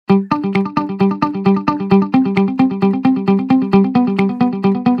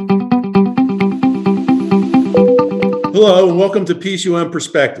Hello, and welcome to PCOM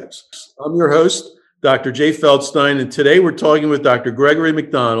Perspectives. I'm your host, Dr. Jay Feldstein, and today we're talking with Dr. Gregory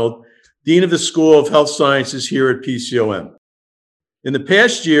McDonald, Dean of the School of Health Sciences here at PCOM. In the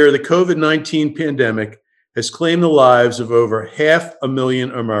past year, the COVID-19 pandemic has claimed the lives of over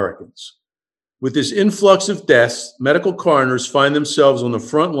 500,000 Americans. With this influx of deaths, medical coroners find themselves on the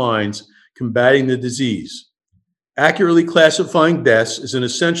front lines combating the disease. Accurately classifying deaths is an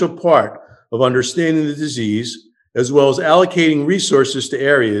essential part of understanding the disease, as well as allocating resources to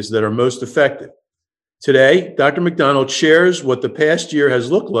areas that are most effective. Today, Dr. McDonald shares what the past year has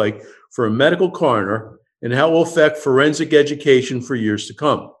looked like for a medical coroner and how it will affect forensic education for years to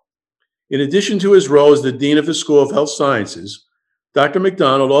come. In addition to his role as the Dean of the School of Health Sciences, Dr.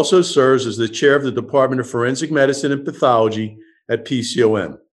 McDonald also serves as the chair of the Department of Forensic Medicine and Pathology at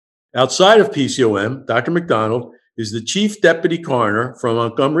PCOM. Outside of PCOM, Dr. McDonald is the Chief Deputy Coroner from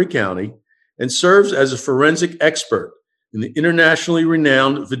Montgomery County and serves as a forensic expert in the internationally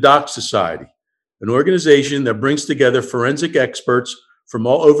renowned Vidocq Society, an organization that brings together forensic experts from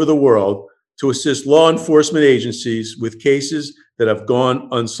all over the world to assist law enforcement agencies with cases that have gone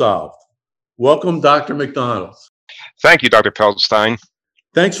unsolved. Welcome, Dr. McDonald. Thank you, Dr. Feldstein.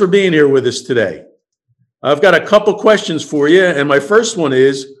 Thanks for being here with us today. I've got a couple questions for you, and my first one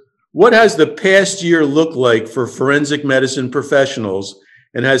is, what has the past year looked like for forensic medicine professionals,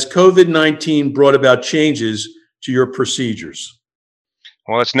 and has COVID-19 brought about changes to your procedures?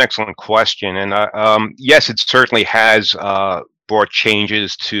 Well, that's an excellent question. And yes, it certainly has brought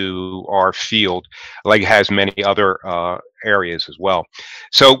changes to our field, like it has many other areas as well.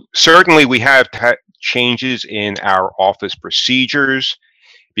 So certainly we have had changes in our office procedures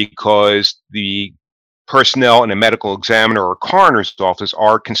because the personnel in a medical examiner or coroner's office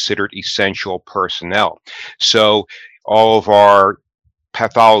are considered essential personnel. So all of our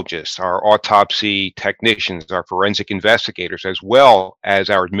pathologists, our autopsy technicians, our forensic investigators, as well as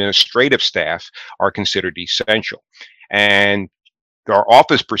our administrative staff are considered essential. And our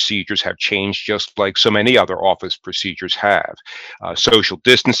office procedures have changed just like so many other office procedures have. Social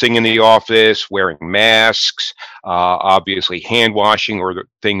distancing in the office, wearing masks, obviously hand washing, or the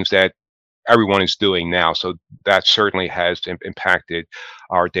things that everyone is doing now. So that certainly has impacted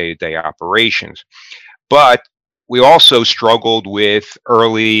our day-to-day operations. But we also struggled with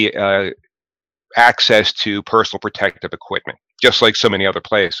early access to personal protective equipment, just like so many other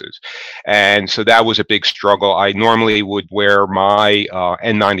places. And so that was a big struggle. I normally would wear my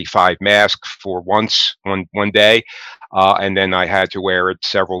N95 mask for one day, and then I had to wear it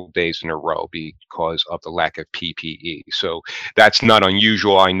several days in a row because of the lack of PPE. So that's not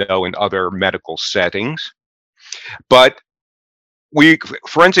unusual, I know, in other medical settings. But we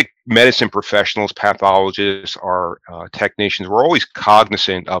forensic medicine professionals, pathologists, our technicians, we're always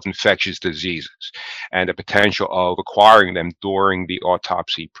cognizant of infectious diseases and the potential of acquiring them during the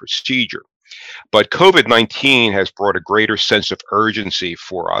autopsy procedure. But COVID-19 has brought a greater sense of urgency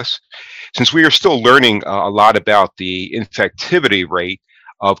for us, since we are still learning a lot about the infectivity rate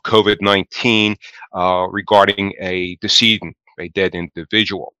of COVID-19 regarding a decedent, a dead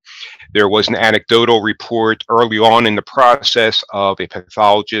individual. There was an anecdotal report early on in the process of a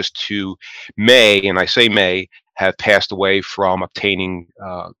pathologist who may, and I say may, have passed away from obtaining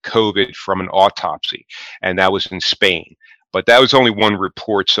COVID from an autopsy, and that was in Spain. But that was only one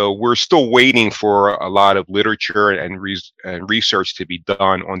report, so we're still waiting for a lot of literature and research to be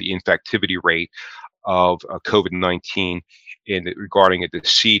done on the infectivity rate of COVID-19 regarding a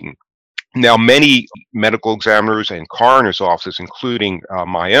decedent. Now, many medical examiners and coroner's offices, including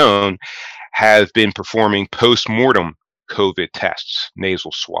my own, have been performing post-mortem COVID tests,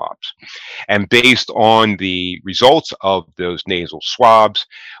 nasal swabs. And based on the results of those nasal swabs,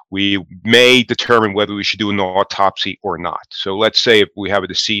 we may determine whether we should do an autopsy or not. So let's say if we have a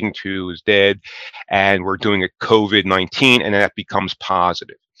decedent who is dead and we're doing a COVID-19 and that becomes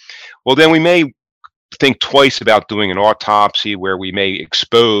positive. Well, then we may think twice about doing an autopsy where we may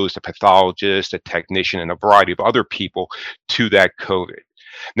expose a pathologist, a technician, and a variety of other people to that COVID.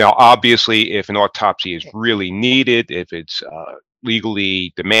 Now, obviously, if an autopsy is really needed, if it's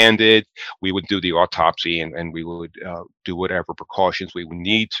legally demanded, we would do the autopsy and we would do whatever precautions we would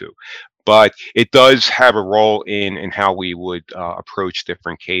need to. But it does have a role in how we would approach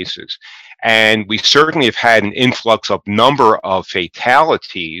different cases. And we certainly have had an influx of number of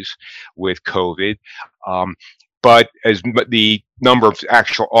fatalities with COVID, but the number of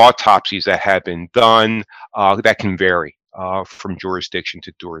actual autopsies that have been done, that can vary from jurisdiction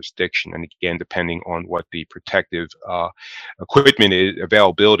to jurisdiction. And again, depending on what the protective equipment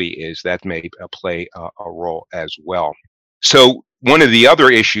availability is, that may play a role as well. So one of the other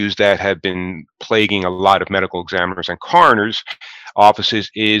issues that have been plaguing a lot of medical examiners and coroners offices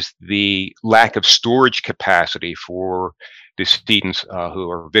is the lack of storage capacity for decedents who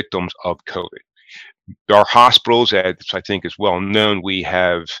are victims of COVID. Our hospitals, as I think is well known, we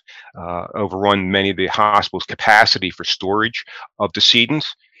have overrun many of the hospitals' capacity for storage of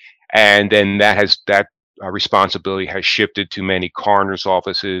decedents, and then that responsibility has shifted to many coroners'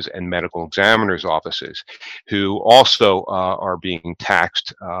 offices and medical examiners' offices, who also are being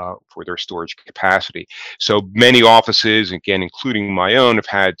taxed for their storage capacity. So many offices, again, including my own, have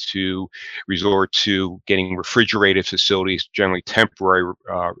had to resort to getting refrigerated facilities, generally temporary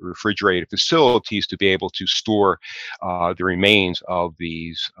refrigerated facilities, to be able to store the remains of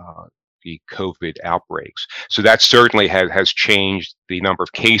the COVID outbreaks. So that certainly has changed the number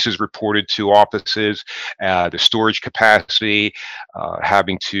of cases reported to offices, the storage capacity,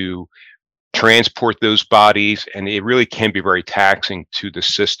 having to transport those bodies, and it really can be very taxing to the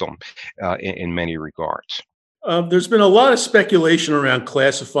system in many regards. There's been a lot of speculation around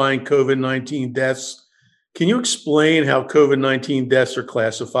classifying COVID-19 deaths. Can you explain how COVID-19 deaths are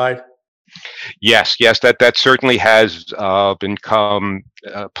classified? Yes, that certainly has become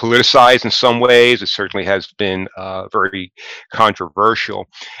politicized in some ways. It certainly has been very controversial,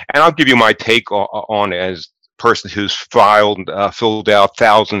 and I'll give you my take on it as a person who's filled out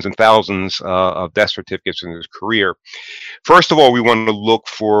thousands and thousands of death certificates in his career. First of all, we want to look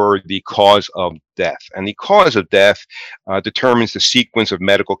for the cause of death, and the cause of death determines the sequence of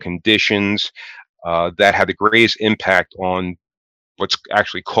medical conditions that have the greatest impact on what's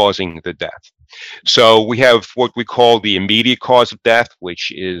actually causing the death. So we have what we call the immediate cause of death,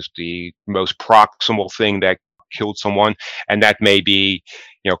 which is the most proximal thing that killed someone, and that may be,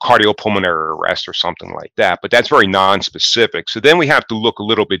 cardiopulmonary arrest or something like that. But that's very non-specific. So then we have to look a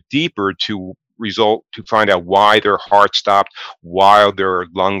little bit deeper to find out why their heart stopped, why their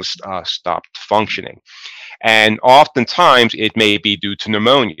lungs stopped functioning, and oftentimes it may be due to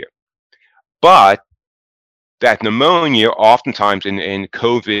pneumonia, but that pneumonia oftentimes in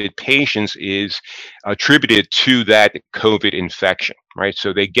COVID patients is attributed to that COVID infection, right?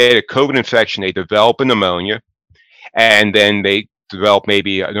 So they get a COVID infection, they develop a pneumonia, and then they develop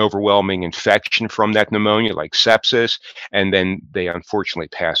maybe an overwhelming infection from that pneumonia, like sepsis, and then they unfortunately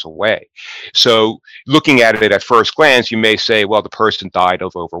pass away. So looking at it at first glance, you may say, well, the person died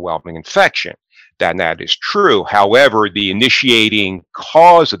of overwhelming infection. That is true. However, the initiating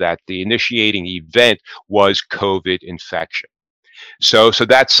cause of that, the initiating event, was COVID infection. So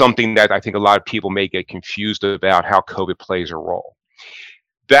that's something that I think a lot of people may get confused about, how COVID plays a role.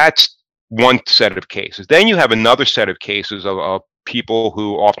 That's one set of cases. Then you have another set of cases of people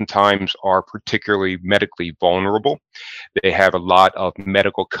who oftentimes are particularly medically vulnerable. They have a lot of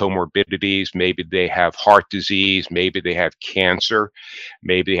medical comorbidities. Maybe they have heart disease, maybe they have cancer,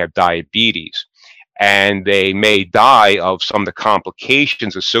 maybe they have diabetes. And they may die of some of the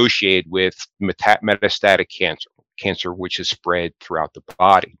complications associated with metastatic cancer which is spread throughout the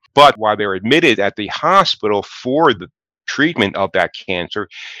body. But while they're admitted at the hospital for the treatment of that cancer,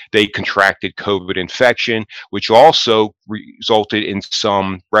 they contracted COVID infection, which also resulted in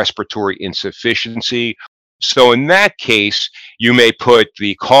some respiratory insufficiency. So in that case, you may put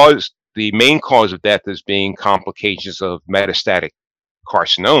the main cause of death as being complications of metastatic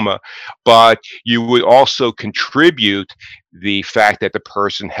carcinoma, but you would also contribute the fact that the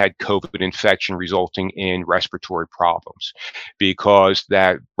person had COVID infection resulting in respiratory problems, because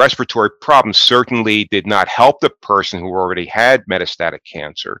that respiratory problem certainly did not help the person who already had metastatic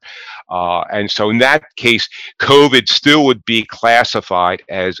cancer. And so in that case, COVID still would be classified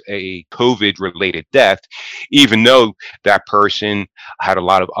as a COVID-related death, even though that person had a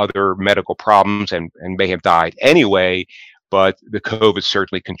lot of other medical problems and may have died anyway, but the COVID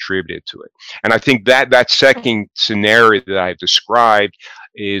certainly contributed to it. And I think that second scenario that I've described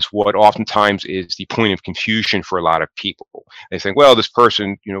is what oftentimes is the point of confusion for a lot of people. They think, well, this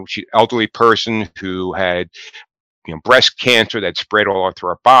person, she's an elderly person who had, breast cancer that spread all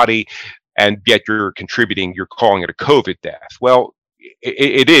through her body, and yet you're calling it a COVID death. Well,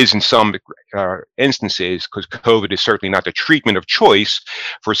 it is in some instances, because COVID is certainly not the treatment of choice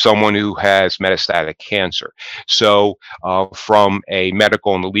for someone who has metastatic cancer. So from a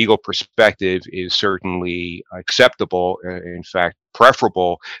medical and a legal perspective, it is certainly acceptable, in fact,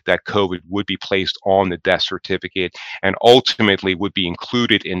 preferable, that COVID would be placed on the death certificate and ultimately would be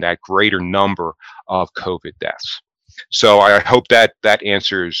included in that greater number of COVID deaths. So I hope that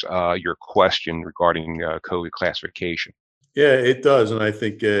answers your question regarding COVID classification. Yeah, it does. And I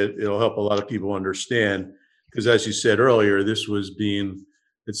think it'll help a lot of people understand, because as you said earlier, this was being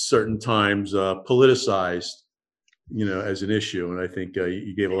at certain times politicized, as an issue. And I think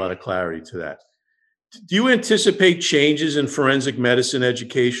you gave a lot of clarity to that. Do you anticipate changes in forensic medicine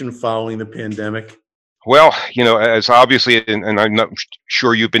education following the pandemic? Well, as obviously, and I'm not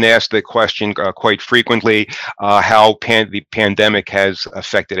sure you've been asked the question quite frequently, how the pandemic has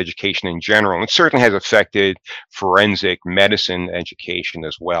affected education in general. And it certainly has affected forensic medicine education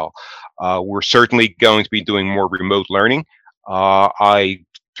as well. We're certainly going to be doing more remote learning.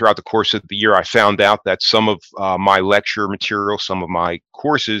 Throughout the course of the year, I found out that some of my lecture material, some of my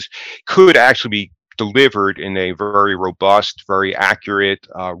courses could actually be delivered in a very robust, very accurate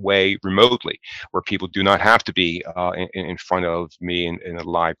way remotely, where people do not have to be in front of me in a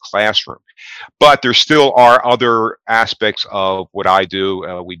live classroom. But there still are other aspects of what I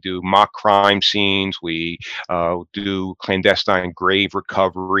do. We do mock crime scenes, we do clandestine grave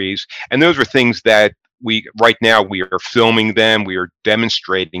recoveries, and those are things that right now we are filming them, we are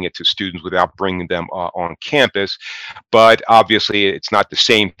demonstrating it to students without bringing them on campus. But obviously it's not the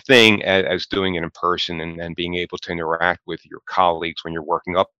same thing as doing it in person and being able to interact with your colleagues when you're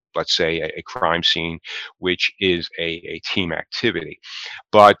working up, let's say, a crime scene, which is a team activity.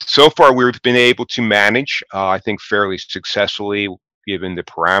 But so far we've been able to manage, I think, fairly successfully, given the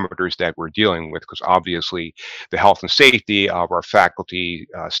parameters that we're dealing with, because obviously the health and safety of our faculty,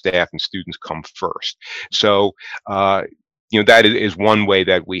 staff, and students come first. So, that is one way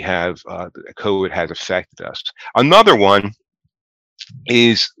that we have COVID has affected us. Another one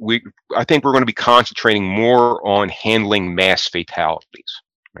is I think we're going to be concentrating more on handling mass fatalities.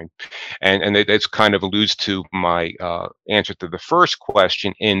 Right. And that's kind of alludes to my answer to the first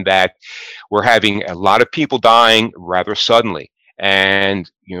question, in that we're having a lot of people dying rather suddenly. And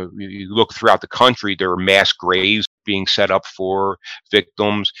you look throughout the country, there are mass graves being set up for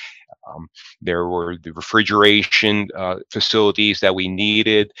victims. There were the refrigeration facilities that we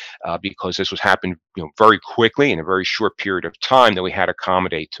needed because this was happening very quickly in a very short period of time, that we had to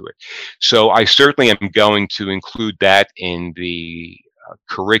accommodate to it. So I certainly am going to include that in the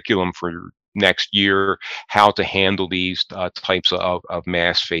curriculum for next year, how to handle these types of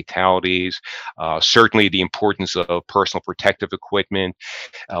mass fatalities. Certainly the importance of personal protective equipment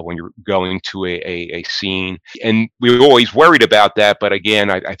when you're going to a scene. And we were always worried about that, but again,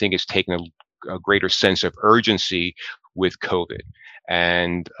 I think it's taken a greater sense of urgency with COVID.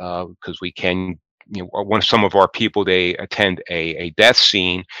 And because we can, when some of our people, they attend a death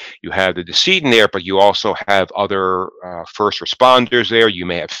scene, you have the decedent there, but you also have other first responders there. You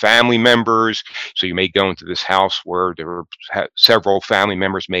may have family members, so you may go into this house where there were several family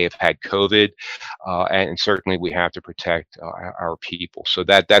members may have had COVID, and certainly we have to protect our people. So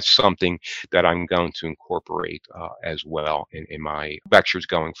that's something that I'm going to incorporate as well in my lectures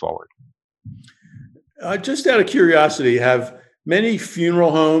going forward. Just out of curiosity, have many funeral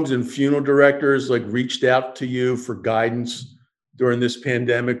homes and funeral directors reached out to you for guidance during this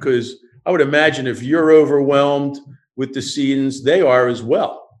pandemic? Because I would imagine if you're overwhelmed with decedents, they are as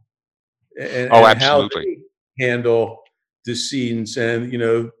well. And absolutely. How they handle decedents, and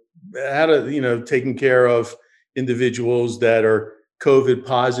how to taking care of individuals that are COVID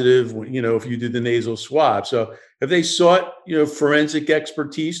positive. If you do the nasal swab. So have they sought forensic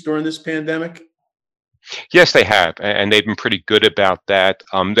expertise during this pandemic? Yes, they have, and they've been pretty good about that.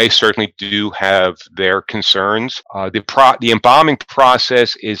 They certainly do have their concerns. The embalming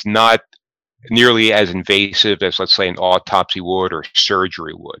process is not nearly as invasive as, let's say, an autopsy would or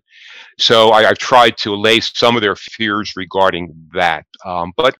surgery would. So I've tried to allay some of their fears regarding that,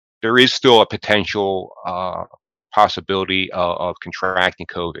 but there is still a potential possibility of contracting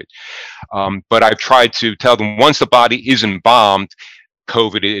COVID. But I've tried to tell them, once the body is embalmed,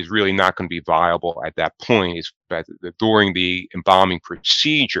 COVID is really not going to be viable at that point. It's during the embalming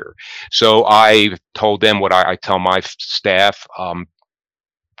procedure. So I told them what I tell my staff, obey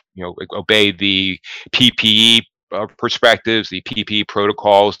the PPE perspectives, the PPE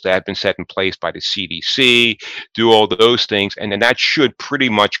protocols that have been set in place by the CDC, do all those things, and then that should pretty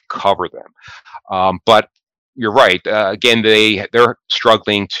much cover them. But you're right. Again, they're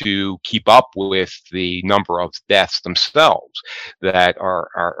struggling to keep up with the number of deaths themselves that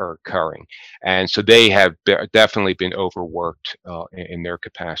are occurring, and so they have definitely been overworked in their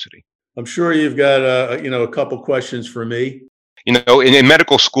capacity. I'm sure you've got a couple questions for me. In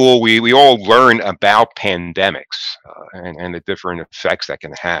medical school, we all learn about pandemics and the different effects that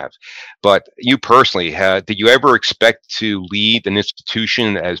can have. But you personally, did you ever expect to lead an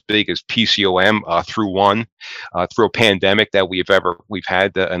institution as big as PCOM through a pandemic that we've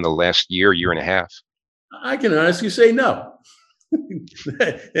had in the last year and a half? I can honestly say no. And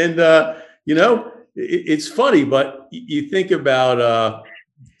it's funny, but you think about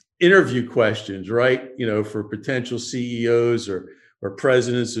interview questions, right? For potential CEOs or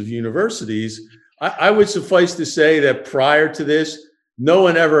presidents of universities, I would suffice to say that prior to this, no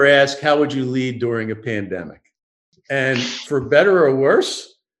one ever asked, how would you lead during a pandemic? And for better or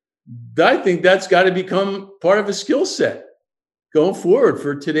worse, I think that's got to become part of a skill set going forward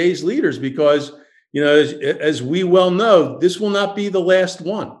for today's leaders, because, as we well know, this will not be the last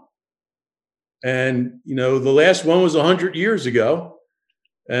one. And, the last one was 100 years ago.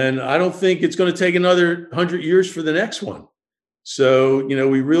 And I don't think it's going to take another 100 years for the next one. So,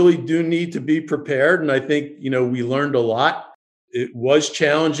 we really do need to be prepared. And I think, we learned a lot. It was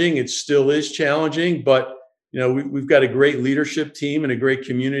challenging. It still is challenging. But, we've got a great leadership team and a great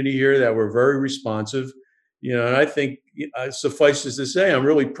community here that were very responsive. And I think suffices to say, I'm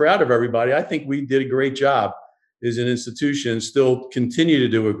really proud of everybody. I think we did a great job as an institution, still continue to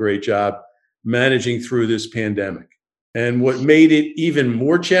do a great job managing through this pandemic. And what made it even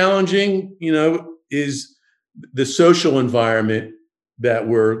more challenging, is the social environment that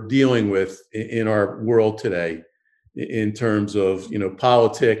we're dealing with in our world today, in terms of,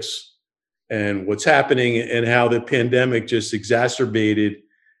 politics and what's happening, and how the pandemic just exacerbated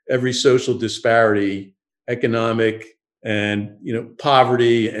every social disparity, economic and,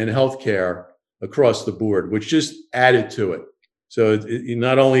 poverty and healthcare across the board, which just added to it. So it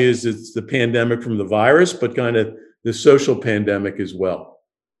not only is it the pandemic from the virus, but kind of the social pandemic as well.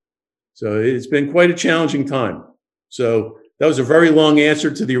 So it's been quite a challenging time. So that was a very long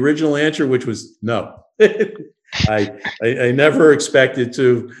answer to the original answer, which was no. I never expected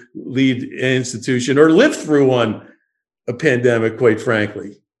to lead an institution or live through a pandemic, quite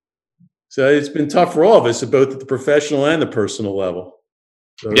frankly. So it's been tough for all of us, both at the professional and the personal level.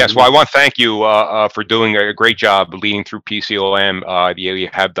 So, yes, well, I want to thank you for doing a great job leading through PCOM. You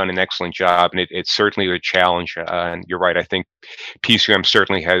have done an excellent job, and it's certainly a challenge. And you're right. I think PCOM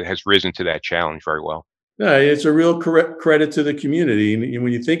certainly has risen to that challenge very well. Yeah, it's a real credit to the community. And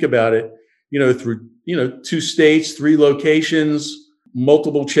when you think about it, through 2 states, 3 locations,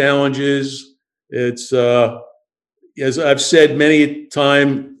 multiple challenges. It's as I've said many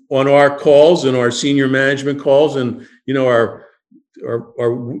times on our calls and our senior management calls, and our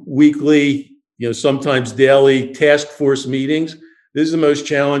weekly, sometimes daily task force meetings. This is the most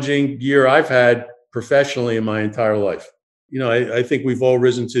challenging year I've had professionally in my entire life. I think we've all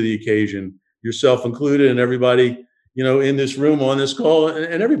risen to the occasion, yourself included, and everybody, in this room, on this call,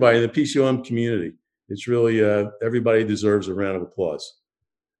 and everybody in the PCOM community. It's really, everybody deserves a round of applause.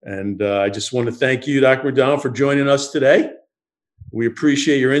 And I just want to thank you, Dr. McDonald, for joining us today. We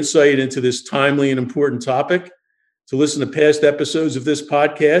appreciate your insight into this timely and important topic. To listen to past episodes of this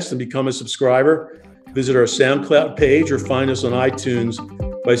podcast and become a subscriber, visit our SoundCloud page or find us on iTunes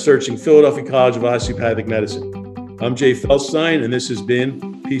by searching Philadelphia College of Osteopathic Medicine. I'm Jay Feldstein, and this has been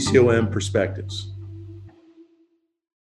PCOM Perspectives.